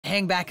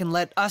hang back and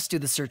let us do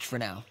the search for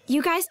now.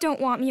 You guys don't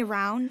want me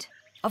around?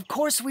 Of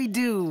course we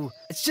do.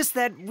 It's just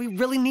that we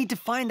really need to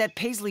find that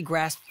paisley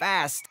grass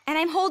fast. And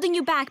I'm holding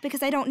you back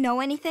because I don't know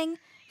anything?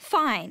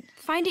 Fine,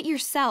 find it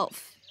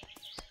yourself.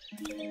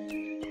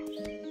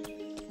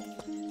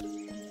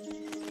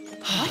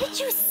 What did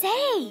you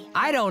say?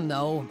 I don't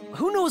know.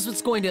 Who knows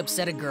what's going to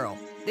upset a girl?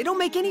 They don't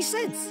make any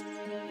sense.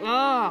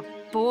 Ugh,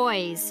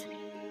 boys.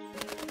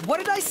 What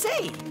did I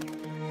say?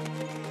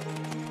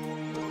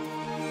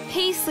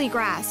 Paisley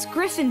grass,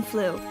 griffin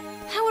flu.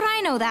 How would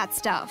I know that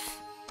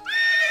stuff?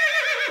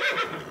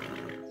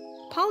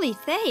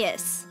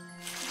 Polytheus.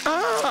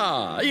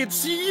 Ah,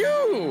 it's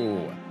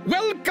you!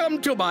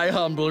 Welcome to my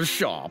humble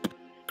shop.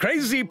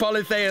 Crazy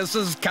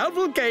Polytheus's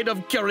cavalcade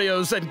of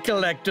curios and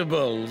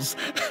collectibles.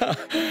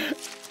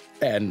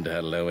 And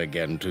hello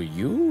again to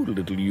you,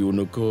 little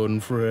unicorn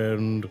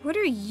friend. What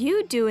are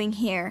you doing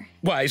here?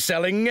 Why,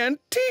 selling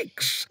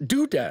antiques,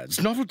 doodads,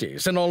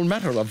 novelties, and all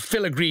manner of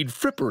filigreed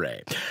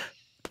frippery.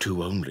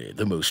 To only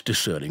the most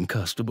discerning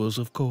customers,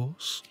 of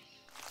course.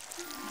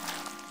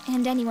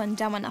 And anyone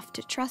dumb enough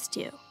to trust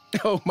you.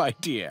 Oh, my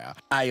dear,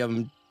 I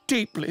am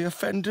deeply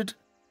offended.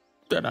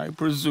 Then I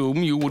presume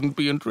you wouldn't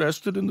be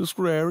interested in this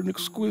rare and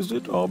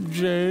exquisite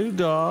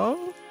objet,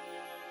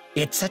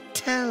 It's a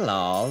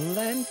tell-all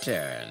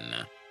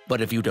lantern.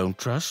 But if you don't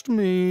trust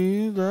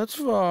me, that's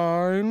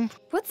fine.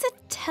 What's a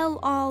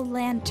tell-all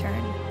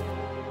lantern?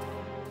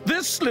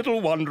 This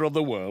little wonder of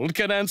the world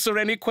can answer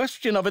any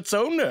question of its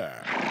owner.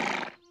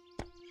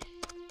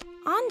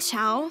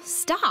 Anchao,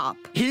 stop.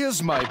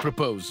 Here's my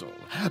proposal.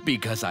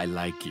 Because I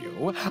like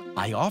you,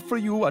 I offer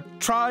you a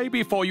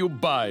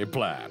try-before-you-buy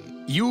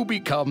plan. You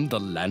become the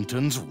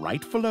lantern's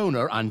rightful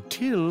owner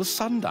until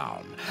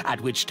sundown, at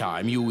which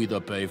time you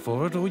either pay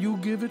for it or you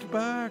give it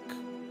back.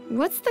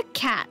 What's the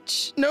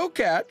catch? No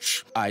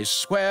catch. I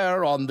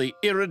swear on the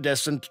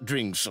iridescent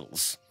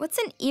dringsels. What's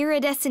an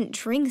iridescent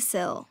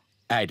dringsill?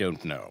 I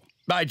don't know.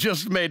 I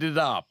just made it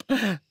up.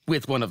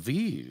 With one of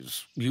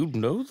these, you'd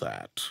know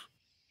that.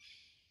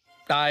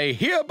 I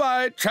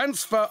hereby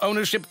transfer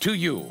ownership to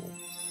you.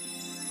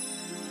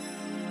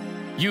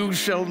 You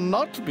shall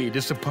not be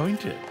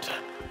disappointed.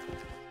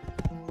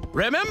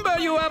 Remember,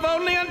 you have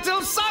only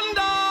until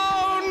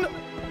sundown!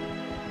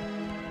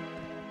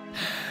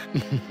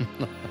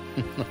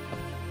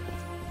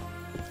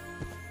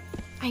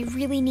 I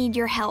really need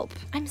your help.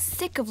 I'm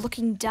sick of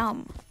looking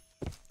dumb.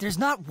 There's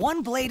not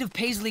one blade of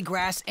paisley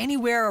grass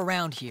anywhere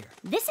around here.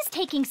 This is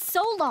taking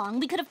so long,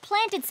 we could have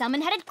planted some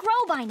and had it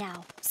grow by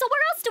now. So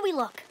where else do we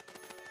look?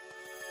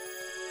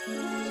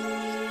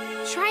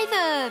 Try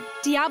the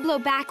Diablo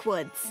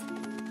Backwoods.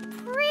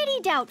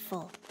 Pretty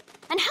doubtful.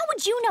 And how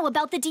would you know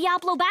about the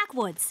Diablo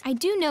Backwoods? I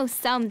do know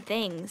some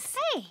things.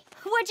 Hey,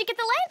 where'd you get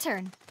the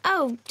lantern?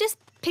 Oh, just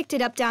picked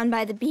it up down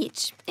by the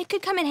beach. It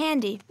could come in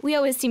handy. We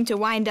always seem to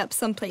wind up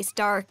someplace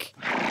dark.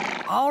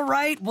 All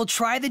right, we'll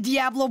try the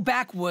Diablo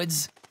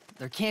Backwoods.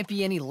 There can't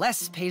be any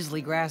less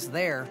paisley grass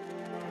there.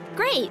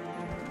 Great.